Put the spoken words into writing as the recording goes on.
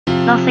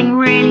nothing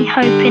really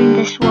hope in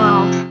this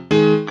world.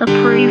 The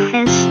proof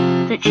is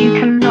that you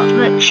cannot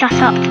but shut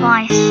up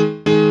twice.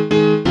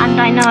 And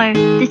I know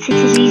that it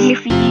is easier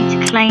for you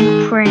to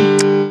claim 3,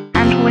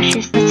 and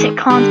wishes that it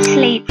can't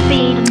sleep,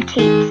 feed and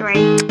keep 3.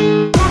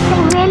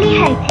 Nothing really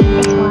hope in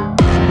this world.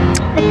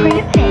 The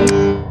proof is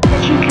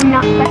that you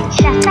cannot but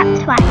shut up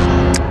twice.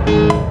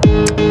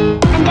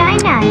 And I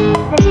know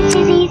that it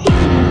is easy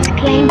for you to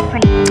claim 3,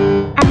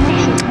 and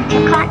wishes that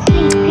you can't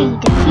sleep, feed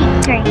and keep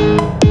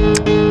 3.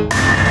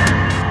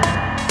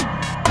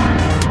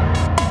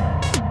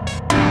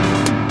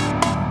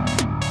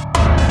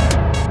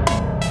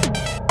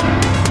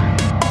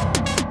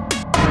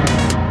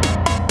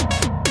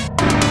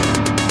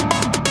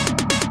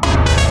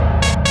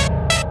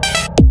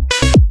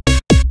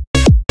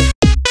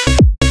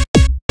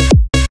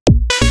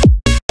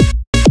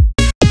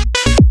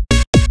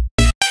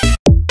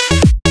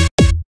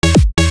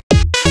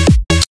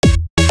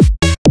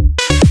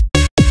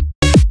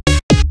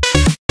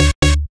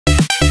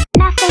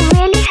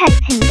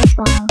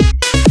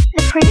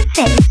 The proof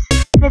is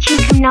that you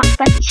cannot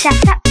but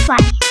shut up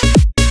twice.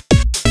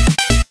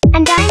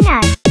 And I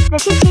know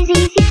that it is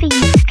easy for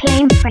you to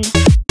claim 3,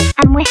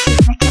 and wishes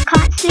that you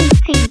can't sleep,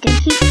 feed and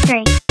keep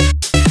 3.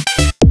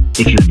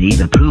 If you need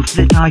a proof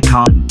that I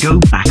can't go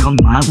back on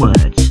my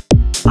words,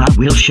 I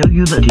will show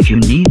you that if you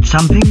need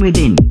something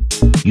within,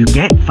 you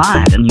get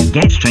fire and you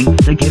get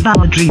strength to give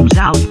our dreams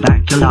out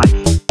back to life.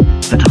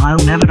 But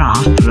I'll never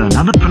ask for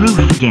another proof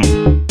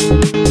again.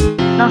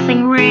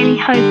 Nothing really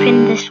hope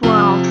in this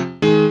world.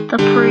 The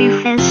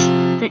proof is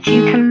that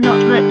you cannot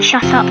but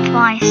shut up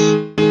twice.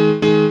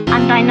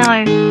 And I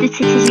know that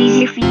it is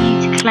easier for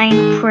you to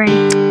claim 3,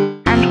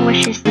 and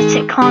wishes that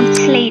it can't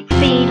sleep,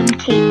 feed and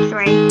keep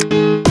 3.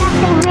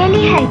 Nothing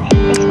really hope in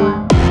this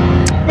world.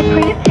 The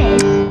proof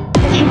is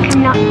that you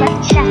cannot but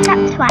shut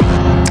up twice.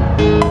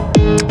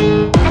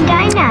 And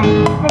I know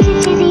that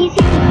it is easy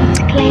for you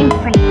to claim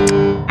 3,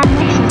 and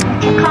wishes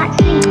that you can't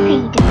sleep,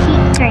 feed and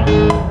keep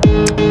 3.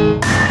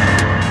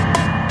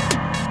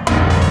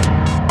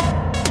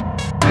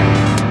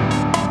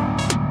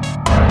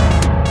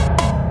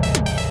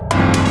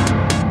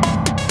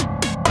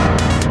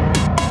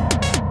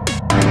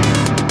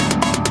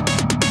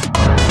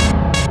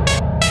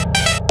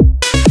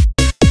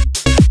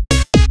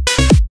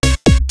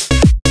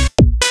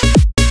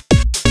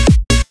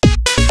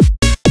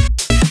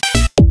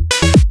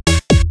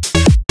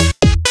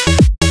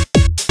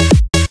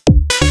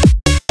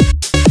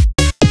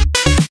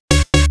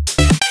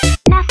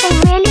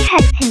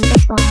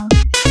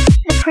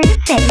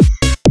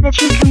 That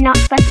you cannot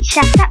but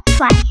shut up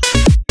twice.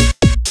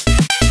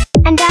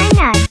 And I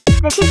know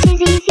that it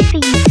is easy for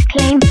you to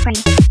claim 3,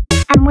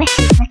 and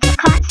wishes that you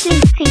can't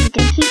sleep, feed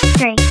and keep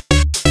 3.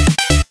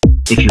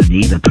 If you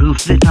need a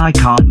proof that I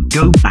can't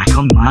go back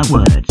on my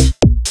words,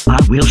 I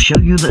will show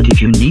you that if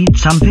you need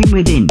something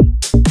within,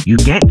 you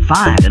get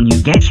fire and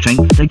you get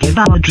strength to give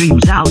our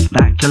dreams out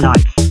back to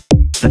life.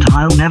 But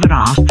I'll never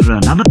ask for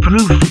another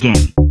proof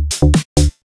again.